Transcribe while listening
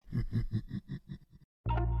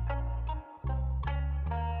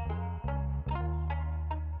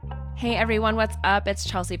Hey everyone, what's up? It's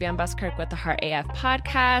Chelsea Van Buskirk with the Heart AF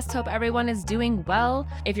podcast. Hope everyone is doing well.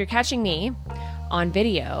 If you're catching me on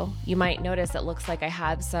video, you might notice it looks like I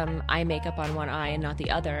have some eye makeup on one eye and not the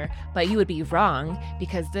other, but you would be wrong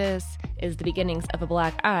because this is the beginnings of a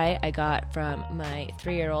black eye I got from my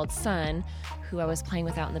 3-year-old son who I was playing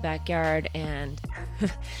with out in the backyard and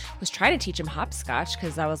was trying to teach him hopscotch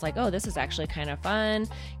because I was like, oh, this is actually kind of fun,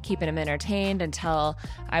 keeping him entertained until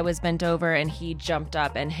I was bent over and he jumped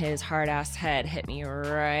up and his hard ass head hit me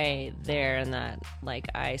right there in that like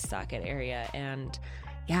eye socket area. And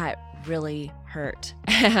yeah, it really hurt.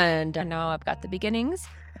 And now I've got the beginnings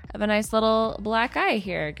of a nice little black eye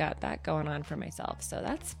here. Got that going on for myself. So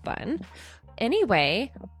that's fun.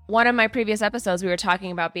 Anyway, one of my previous episodes, we were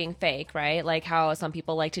talking about being fake, right? Like how some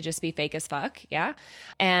people like to just be fake as fuck. Yeah.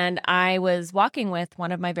 And I was walking with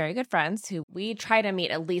one of my very good friends who we try to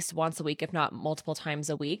meet at least once a week, if not multiple times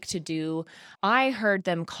a week to do, I heard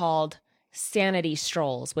them called sanity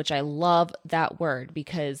strolls, which I love that word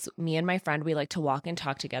because me and my friend, we like to walk and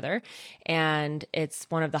talk together. And it's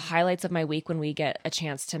one of the highlights of my week when we get a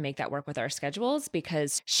chance to make that work with our schedules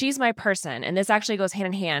because she's my person. And this actually goes hand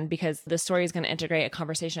in hand because the story is going to integrate a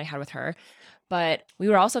conversation I had with her. But we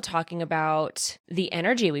were also talking about the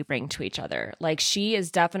energy we bring to each other. Like she is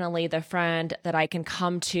definitely the friend that I can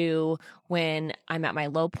come to when I'm at my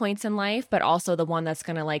low points in life, but also the one that's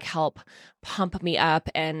going to like help pump me up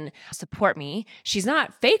and support me. She's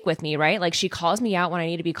not fake with me, right? Like she calls me out when I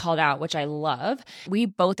need to be called out, which I love. We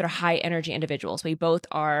both are high energy individuals. We both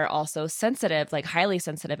are also sensitive, like highly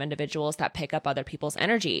sensitive individuals that pick up other people's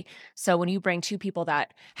energy. So when you bring two people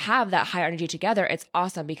that have that high energy together, it's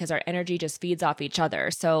awesome because our energy just feeds off each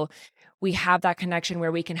other. So we have that connection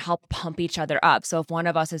where we can help pump each other up. So if one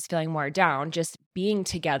of us is feeling more down, just being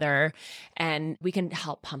together and we can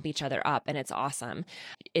help pump each other up and it's awesome.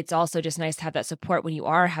 It's also just nice to have that support when you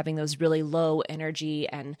are having those really low energy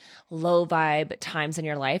and low vibe times in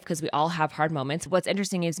your life because we all have hard moments. What's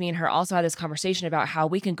interesting is me and her also had this conversation about how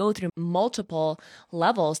we can go through multiple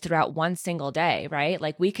levels throughout one single day, right?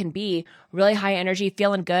 Like we can be really high energy,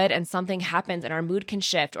 feeling good, and something happens and our mood can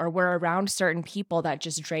shift or we're around certain people that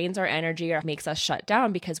just drains our energy or makes us shut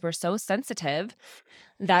down because we're so sensitive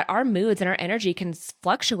that our moods and our energy can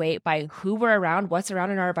fluctuate by who we're around, what's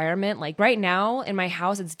around in our environment. Like right now in my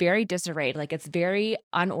house, it's very disarrayed, like it's very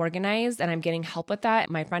unorganized and I'm getting help with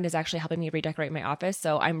that. My friend is actually helping me redecorate my office.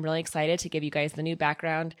 So I'm really excited to give you guys the new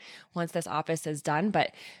background once this office is done.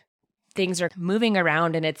 But things are moving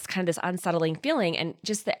around and it's kind of this unsettling feeling and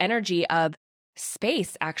just the energy of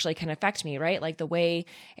space actually can affect me, right? Like the way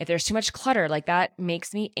if there's too much clutter, like that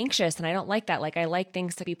makes me anxious and I don't like that. Like I like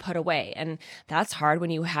things to be put away. And that's hard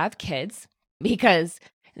when you have kids because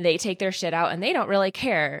they take their shit out and they don't really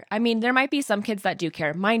care. I mean, there might be some kids that do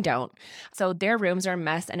care. Mine don't. So their rooms are a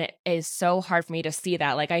mess and it is so hard for me to see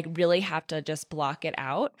that. Like I really have to just block it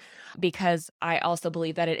out because I also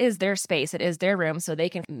believe that it is their space. It is their room so they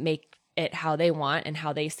can make it how they want and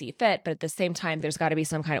how they see fit. But at the same time, there's got to be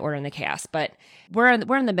some kind of order in the chaos. But we're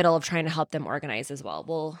in the middle of trying to help them organize as well.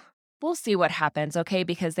 We'll see what happens, okay?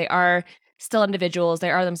 Because they are still individuals.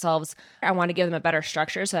 They are themselves. I want to give them a better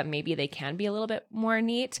structure so that maybe they can be a little bit more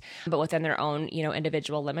neat, but within their own,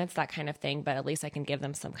 individual limits, that kind of thing. But at least I can give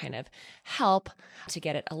them some kind of help to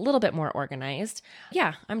get it a little bit more organized.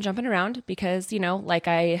 Yeah, I'm jumping around because, like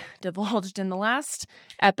I divulged in the last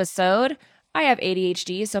episode, I have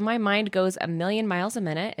ADHD, so my mind goes a million miles a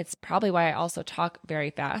minute. It's probably why I also talk very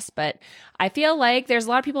fast, but I feel like there's a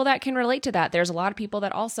lot of people that can relate to that. There's a lot of people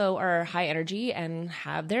that also are high energy and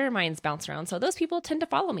have their minds bounce around. So those people tend to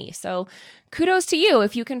follow me. So kudos to you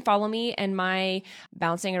if you can follow me and my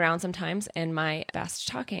bouncing around sometimes and my fast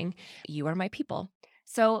talking. You are my people.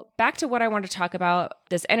 So back to what I want to talk about,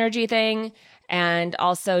 this energy thing and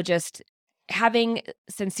also just having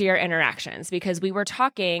sincere interactions because we were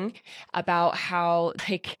talking about how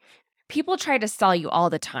like people try to sell you all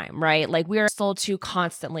the time, right? Like we're sold to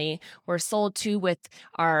constantly. We're sold to with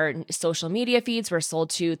our social media feeds. We're sold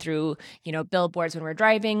to through, billboards when we're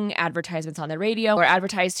driving, advertisements on the radio. We're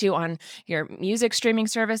advertised to on your music streaming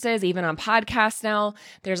services, even on podcasts now.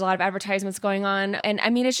 There's a lot of advertisements going on. And I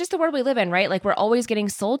mean, it's just the world we live in, right? Like we're always getting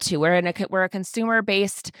sold to. We're a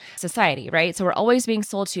consumer-based society, right? So we're always being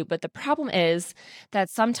sold to. But the problem is that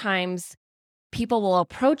sometimes people will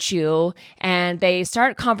approach you and they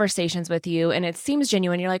start conversations with you and it seems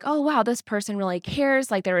genuine. You're like, oh, wow, this person really cares.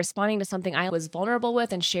 Like they're responding to something I was vulnerable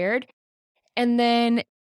with and shared. And then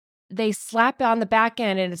they slap on the back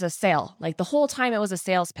end and it's a sale. Like the whole time it was a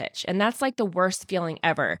sales pitch. And that's like the worst feeling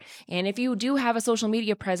ever. And if you do have a social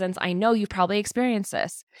media presence, I know you've probably experienced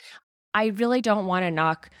this. I really don't want to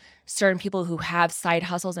knock certain people who have side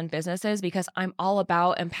hustles and businesses, because I'm all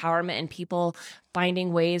about empowerment and people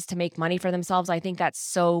finding ways to make money for themselves. I think that's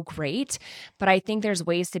so great, but I think there's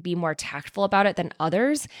ways to be more tactful about it than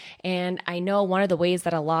others. And I know one of the ways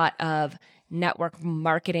that a lot of network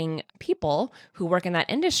marketing people who work in that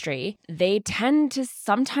industry, they tend to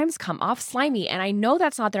sometimes come off slimy. And I know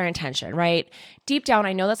that's not their intention, right? Deep down,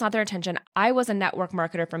 I know that's not their intention. I was a network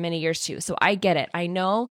marketer for many years too. So I get it. I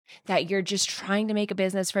know that you're just trying to make a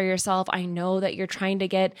business for yourself. I know that you're trying to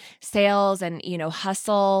get sales and,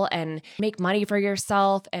 hustle and make money for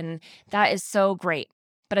yourself. And that is so great.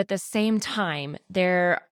 But at the same time,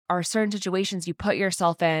 there are certain situations you put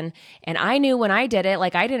yourself in. And I knew when I did it,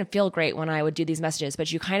 like I didn't feel great when I would do these messages,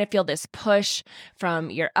 but you kind of feel this push from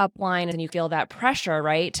your upline and you feel that pressure,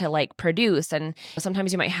 right, to like produce. And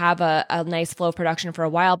sometimes you might have a nice flow of production for a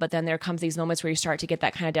while, but then there comes these moments where you start to get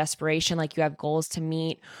that kind of desperation, like you have goals to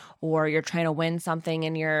meet or you're trying to win something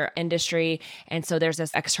in your industry. And so there's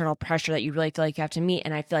this external pressure that you really feel like you have to meet.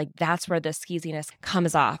 And I feel like that's where the skeeziness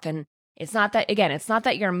comes off. And it's not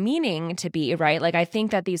that you're meaning to be, right? Like I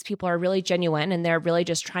think that these people are really genuine and they're really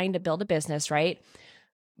just trying to build a business, right?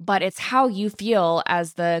 But it's how you feel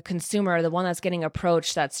as the consumer, the one that's getting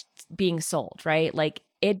approached, that's being sold, right? Like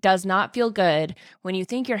it does not feel good when you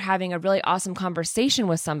think you're having a really awesome conversation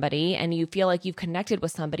with somebody and you feel like you've connected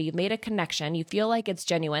with somebody, you've made a connection, you feel like it's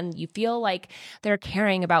genuine, you feel like they're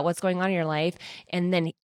caring about what's going on in your life, and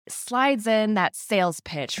then slides in that sales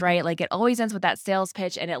pitch, right? Like it always ends with that sales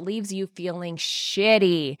pitch and it leaves you feeling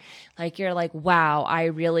shitty. Like you're like, wow, I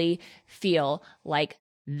really feel like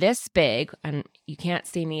this big, and you can't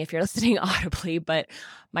see me if you're listening audibly, but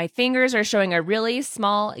my fingers are showing a really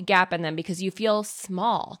small gap in them because you feel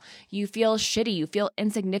small, you feel shitty, you feel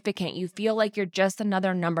insignificant, you feel like you're just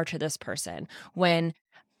another number to this person when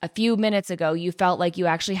a few minutes ago, you felt like you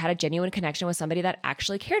actually had a genuine connection with somebody that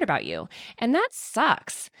actually cared about you. And that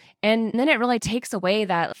sucks. And then it really takes away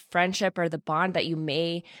that friendship or the bond that you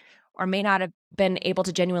may or may not have been able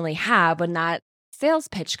to genuinely have when that sales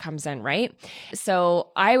pitch comes in, right?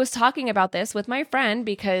 So I was talking about this with my friend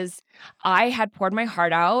because I had poured my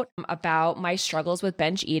heart out about my struggles with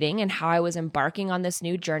binge eating and how I was embarking on this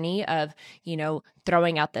new journey of,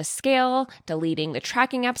 throwing out the scale, deleting the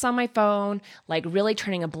tracking apps on my phone, like really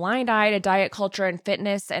turning a blind eye to diet culture and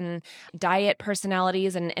fitness and diet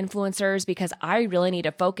personalities and influencers because I really need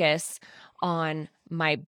to focus on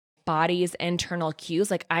my body's internal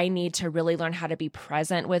cues. Like I need to really learn how to be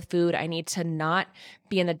present with food. I need to not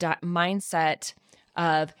be in the mindset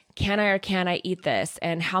of can I or can't I eat this?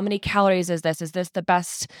 And how many calories is this? Is this the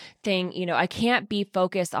best thing? I can't be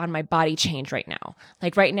focused on my body change right now.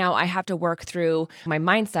 Like right now, I have to work through my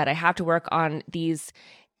mindset. I have to work on these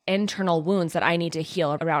internal wounds that I need to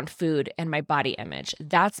heal around food and my body image.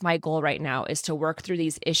 That's my goal right now, is to work through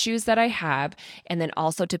these issues that I have and then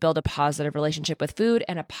also to build a positive relationship with food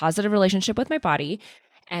and a positive relationship with my body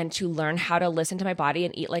and to learn how to listen to my body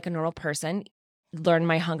and eat like a normal person, learn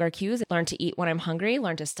my hunger cues, learn to eat when I'm hungry,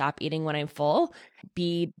 learn to stop eating when I'm full,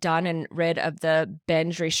 be done and rid of the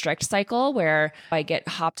binge restrict cycle where I get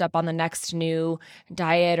hopped up on the next new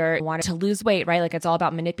diet or wanted to lose weight, right? Like it's all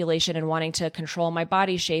about manipulation and wanting to control my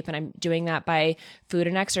body shape. And I'm doing that by food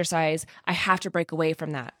and exercise. I have to break away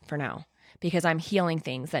from that for now because I'm healing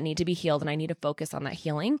things that need to be healed and I need to focus on that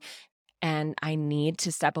healing. And I need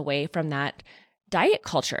to step away from that diet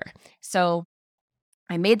culture. So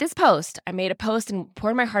I made this post. I made a post and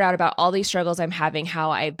poured my heart out about all these struggles I'm having,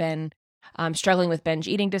 how I've been struggling with binge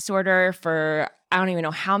eating disorder for I don't even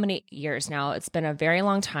know how many years now. It's been a very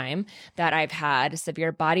long time that I've had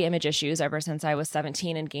severe body image issues ever since I was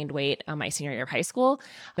 17 and gained weight my senior year of high school.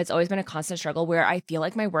 It's always been a constant struggle where I feel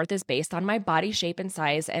like my worth is based on my body shape and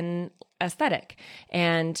size and aesthetic.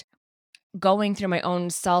 And going through my own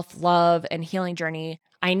self-love and healing journey,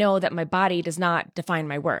 I know that my body does not define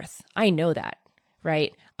my worth. I know that.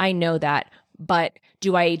 Right? I know that. But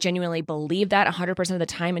do I genuinely believe that 100% of the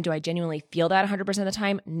time? And do I genuinely feel that 100% of the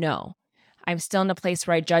time? No. I'm still in a place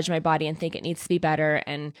where I judge my body and think it needs to be better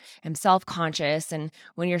and am self-conscious. And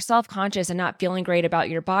when you're self-conscious and not feeling great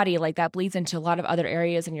about your body, like that bleeds into a lot of other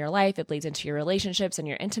areas in your life. It bleeds into your relationships and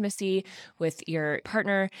your intimacy with your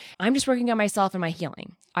partner. I'm just working on myself and my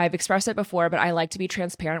healing. I've expressed it before, but I like to be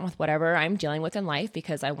transparent with whatever I'm dealing with in life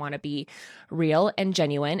because I want to be real and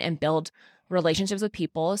genuine and build relationships with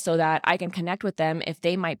people so that I can connect with them if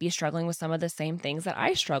they might be struggling with some of the same things that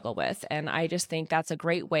I struggle with. And I just think that's a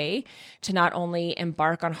great way to not only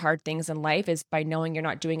embark on hard things in life is by knowing you're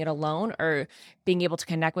not doing it alone, or being able to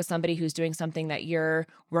connect with somebody who's doing something that you're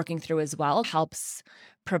working through as well helps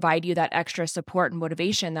provide you that extra support and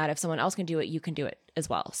motivation that if someone else can do it, you can do it as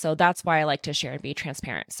well. So that's why I like to share and be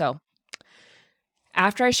transparent. So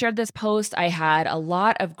After I shared this post, I had a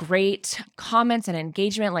lot of great comments and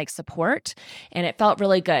engagement, like support. And it felt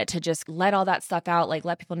really good to just let all that stuff out, like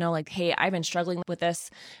let people know, like, hey, I've been struggling with this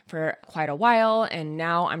for quite a while. And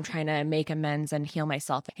now I'm trying to make amends and heal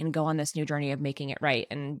myself and go on this new journey of making it right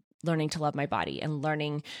and learning to love my body and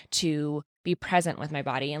learning to be present with my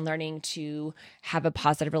body and learning to have a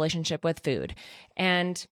positive relationship with food.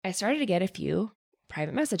 And I started to get a few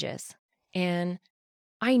private messages. And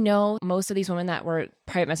I know most of these women that were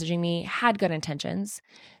private messaging me had good intentions.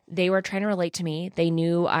 They were trying to relate to me. They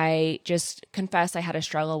knew I just confessed I had a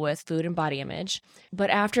struggle with food and body image.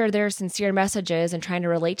 But after their sincere messages and trying to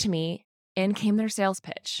relate to me, in came their sales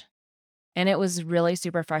pitch. And it was really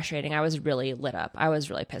super frustrating. I was really lit up. I was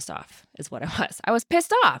really pissed off, is what it was. I was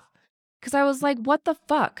pissed off because I was like, what the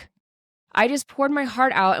fuck? I just poured my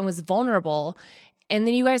heart out and was vulnerable. And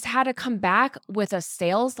then you guys had to come back with a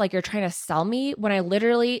sales like you're trying to sell me when I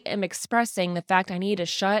literally am expressing the fact I need to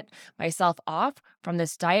shut myself off from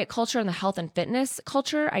this diet culture and the health and fitness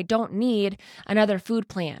culture. I don't need another food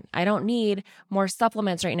plan. I don't need more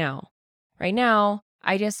supplements right now. Right now,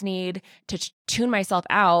 I just need to tune myself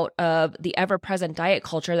out of the ever-present diet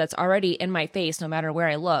culture that's already in my face no matter where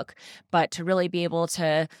I look, but to really be able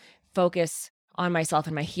to focus on myself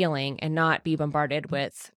and my healing and not be bombarded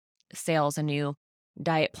with sales and new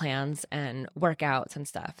diet plans and workouts and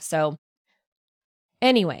stuff. So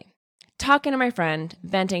anyway, talking to my friend,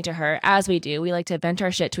 venting to her, as we do. We like to vent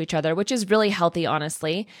our shit to each other, which is really healthy,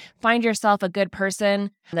 honestly. Find yourself a good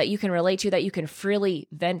person that you can relate to, that you can freely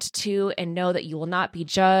vent to, and know that you will not be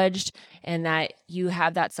judged and that you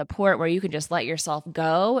have that support where you can just let yourself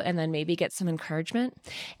go and then maybe get some encouragement.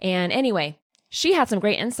 And anyway, she had some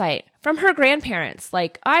great insight from her grandparents.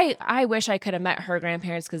 Like, I wish I could have met her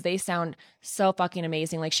grandparents because they sound so fucking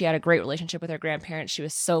amazing. Like, she had a great relationship with her grandparents. She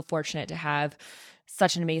was so fortunate to have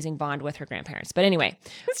such an amazing bond with her grandparents. But anyway,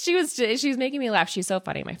 she was making me laugh. She's so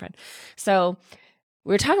funny, my friend. So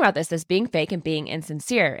we were talking about this being fake and being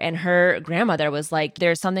insincere. And her grandmother was like,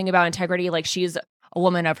 there's something about integrity. Like, she's a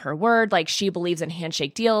woman of her word. Like, she believes in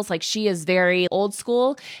handshake deals. Like, she is very old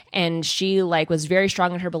school, and she like was very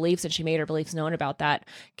strong in her beliefs, and she made her beliefs known about that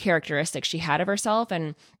characteristic she had of herself.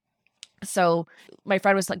 And so my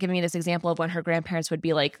friend was like giving me this example of when her grandparents would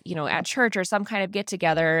be like, you know, at church or some kind of get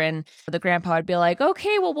together, and the grandpa would be like,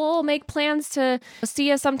 okay, well, we'll make plans to see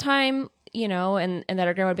you sometime, you know, and that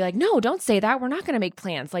her grandma would be like, no, don't say that. We're not going to make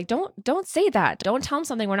plans. Like, don't say that. Don't tell them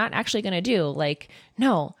something we're not actually going to do. Like,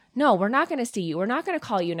 no, we're not going to see you. We're not going to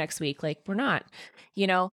call you next week. Like, we're not, you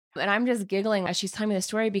know. And I'm just giggling as she's telling me the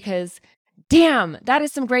story because damn, that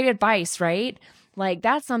is some great advice, right? Like,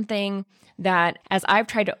 that's something that as I've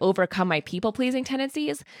tried to overcome my people pleasing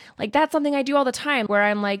tendencies, like that's something I do all the time where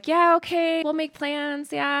I'm like, yeah, okay, we'll make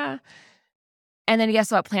plans. Yeah. And then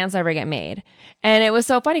guess what? Plans never get made. And it was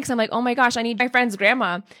so funny because I'm like, oh my gosh, I need my friend's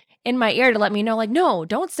grandma in my ear to let me know, like, no,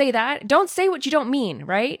 don't say that. Don't say what you don't mean,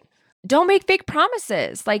 right? Don't make fake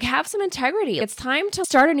promises. Like, have some integrity. It's time to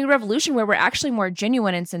start a new revolution where we're actually more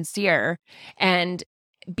genuine and sincere and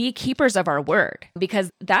be keepers of our word, because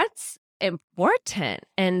that's important.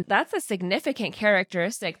 And that's a significant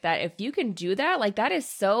characteristic that if you can do that, like that is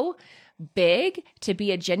so big to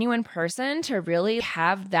be a genuine person, to really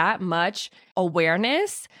have that much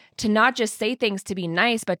awareness, to not just say things to be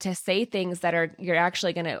nice, but to say things that are you're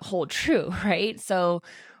actually going to hold true, right? So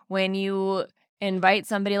when you invite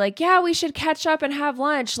somebody like, yeah, we should catch up and have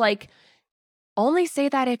lunch, like only say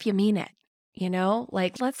that if you mean it, you know,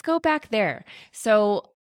 like let's go back there.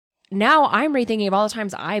 So now I'm rethinking of all the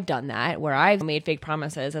times I've done that where I've made fake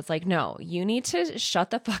promises. It's like, no, you need to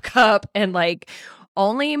shut the fuck up and like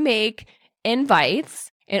only make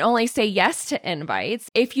invites and only say yes to invites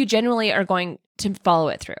if you genuinely are going to follow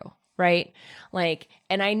it through, right? Like,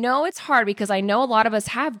 and I know it's hard because I know a lot of us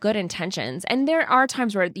have good intentions. And there are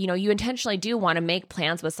times where, you know, you intentionally do want to make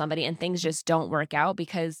plans with somebody and things just don't work out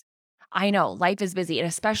because I know life is busy. And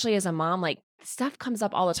especially as a mom, like stuff comes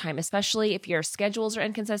up all the time, especially if your schedules are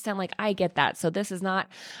inconsistent. Like I get that. So this is not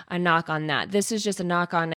a knock on that. This is just a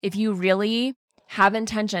knock on if you really have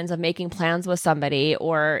intentions of making plans with somebody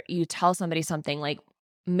or you tell somebody something, like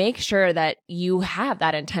make sure that you have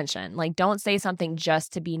that intention. Like don't say something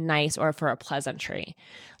just to be nice or for a pleasantry.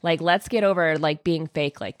 Like let's get over like being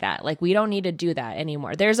fake like that. Like we don't need to do that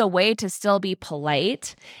anymore. There's a way to still be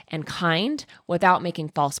polite and kind without making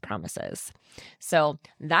false promises. So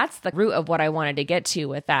that's the root of what I wanted to get to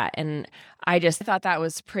with that. And I just thought that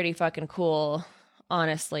was pretty fucking cool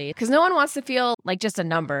honestly, because no one wants to feel like just a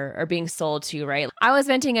number or being sold to, right? I was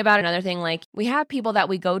venting about another thing, like we have people that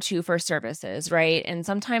we go to for services, right? And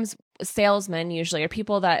sometimes salesmen usually are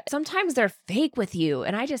people that sometimes they're fake with you,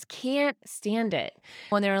 and I just can't stand it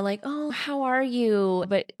when they're like, oh, how are you?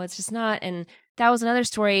 But it's just not. And that was another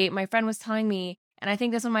story my friend was telling me. And I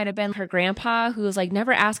think this one might have been her grandpa, who was like,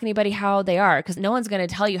 never ask anybody how they are, because no one's going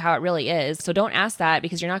to tell you how it really is. So don't ask that,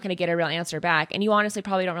 because you're not going to get a real answer back. And you honestly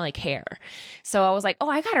probably don't really care. So I was like, oh,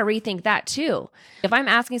 I got to rethink that too. If I'm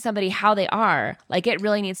asking somebody how they are, like it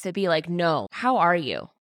really needs to be like, no, how are you?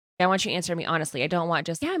 I want you to answer me honestly. I don't want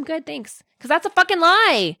just, yeah, I'm good, thanks. Because that's a fucking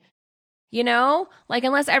lie. You know, like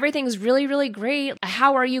unless everything's really, really great, a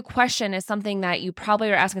how are you question is something that you probably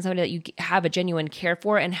are asking somebody that you have a genuine care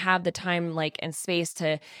for and have the time, like, and space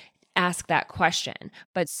to ask that question.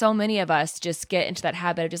 But so many of us just get into that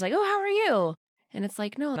habit of just like, oh, how are you? And it's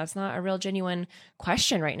like, no, that's not a real genuine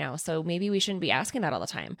question right now. So maybe we shouldn't be asking that all the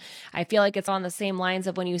time. I feel like it's on the same lines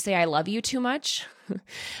of when you say I love you too much.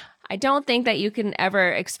 I don't think that you can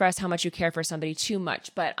ever express how much you care for somebody too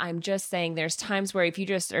much, but I'm just saying there's times where if you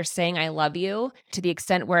just are saying I love you to the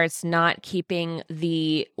extent where it's not keeping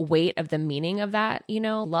the weight of the meaning of that, you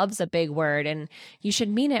know, love's a big word and you should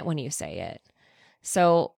mean it when you say it.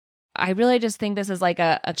 So I really just think this is like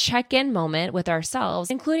a check-in moment with ourselves,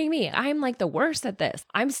 including me. I'm like the worst at this.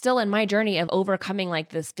 I'm still in my journey of overcoming like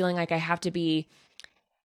this feeling like I have to be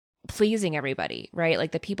pleasing everybody, right?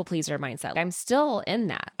 Like the people pleaser mindset. I'm still in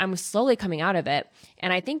that. I'm slowly coming out of it.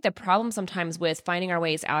 And I think the problem sometimes with finding our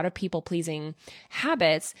ways out of people pleasing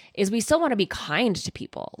habits is we still want to be kind to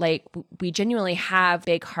people. Like we genuinely have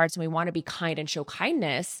big hearts and we want to be kind and show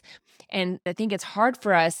kindness. And I think it's hard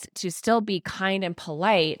for us to still be kind and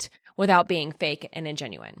polite without being fake and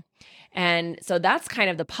ingenuine. And so that's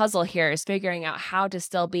kind of the puzzle here, is figuring out how to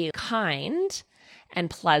still be kind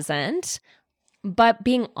and pleasant, but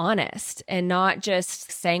being honest and not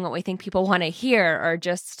just saying what we think people want to hear or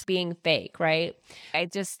just being fake, right? I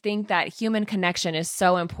just think that human connection is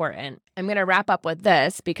so important. I'm going to wrap up with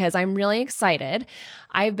this because I'm really excited.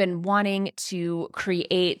 I've been wanting to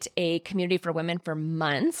create a community for women for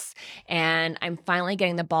months, and I'm finally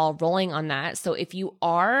getting the ball rolling on that. So if you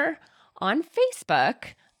are on Facebook,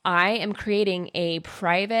 I am creating a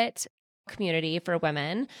private community for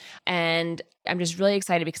women. And I'm just really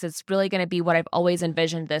excited because it's really going to be what I've always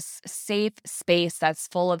envisioned, this safe space that's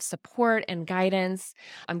full of support and guidance.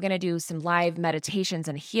 I'm going to do some live meditations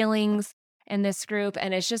and healings in this group.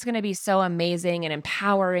 And it's just going to be so amazing and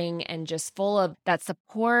empowering and just full of that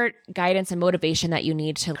support, guidance, and motivation that you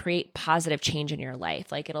need to create positive change in your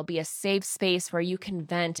life. Like it'll be a safe space where you can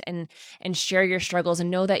vent and share your struggles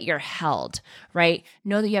and know that you're held, right?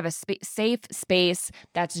 Know that you have a safe space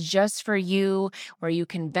that's just for you, where you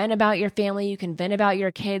can vent about your family, you can vent about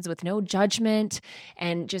your kids with no judgment,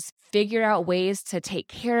 and just figure out ways to take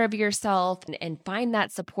care of yourself and find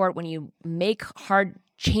that support when you make hard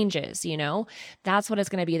changes, you know, that's what it's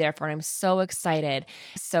going to be there for. And I'm so excited.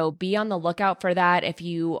 So be on the lookout for that. If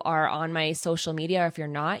you are on my social media, or if you're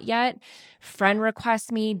not yet, friend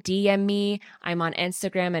request me, DM me. I'm on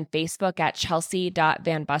Instagram and Facebook at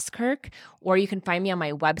chelsea.vanbuskirk, or you can find me on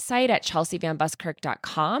my website at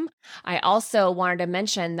chelseavanbuskirk.com. I also wanted to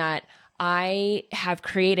mention that I have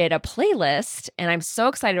created a playlist, and I'm so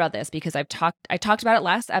excited about this because I talked about it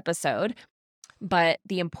last episode, but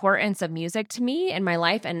the importance of music to me in my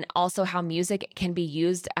life, and also how music can be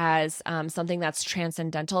used as something that's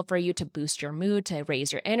transcendental for you to boost your mood, to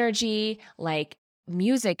raise your energy. Like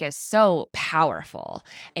music is so powerful.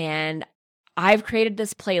 And I've created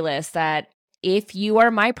this playlist that if you are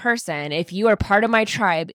my person, if you are part of my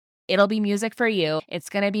tribe, it'll be music for you. It's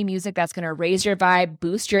going to be music that's going to raise your vibe,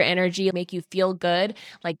 boost your energy, make you feel good.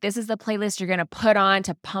 Like this is the playlist you're going to put on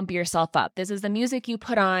to pump yourself up. This is the music you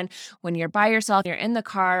put on when you're by yourself, you're in the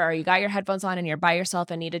car, or you got your headphones on and you're by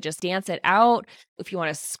yourself and need to just dance it out. If you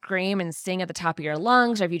want to scream and sing at the top of your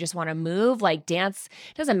lungs, or if you just want to move, like dance,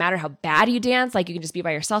 it doesn't matter how bad you dance, like you can just be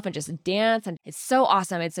by yourself and just dance. And it's so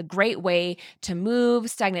awesome. It's a great way to move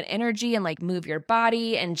stagnant energy and like move your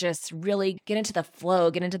body and just really get into the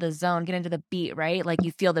flow, get into the zone, get into the beat, right? Like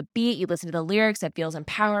you feel the beat, you listen to the lyrics, it feels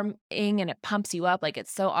empowering and it pumps you up. Like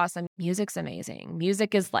it's so awesome. Music's amazing.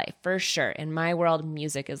 Music is life for sure. In my world,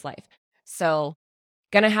 music is life. So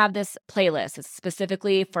going to have this playlist. It's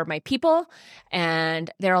specifically for my people,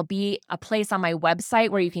 and there'll be a place on my website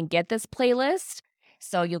where you can get this playlist.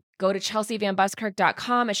 So you'll go to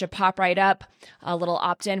chelseavanbuskirk.com. It should pop right up, a little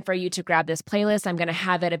opt-in for you to grab this playlist. I'm going to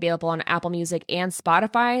have it available on Apple Music and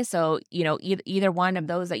Spotify. So, you know, either one of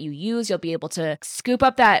those that you use, you'll be able to scoop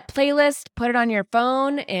up that playlist, put it on your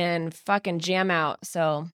phone, and fucking jam out.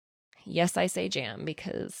 So Yes, I say jam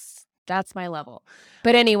because that's my level.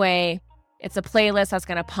 But anyway, it's a playlist that's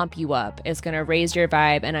going to pump you up. It's going to raise your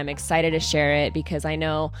vibe, and I'm excited to share it because I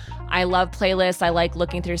know I love playlists. I like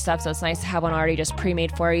looking through stuff, so it's nice to have one already just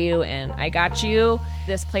pre-made for you, and I got you.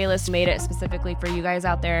 This playlist made it specifically for you guys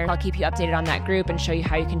out there. I'll keep you updated on that group and show you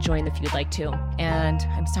how you can join if you'd like to. And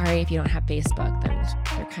I'm sorry if you don't have Facebook, then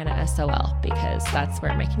you're kind of SOL because that's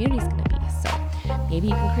where my community is going to be. So maybe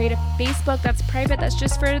you can create a Facebook that's private that's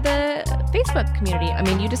just for the Facebook community. I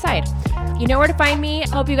mean, you decide. You know where to find me.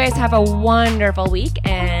 Hope you guys have a wonderful week,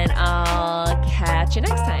 and I'll catch you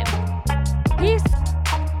next time.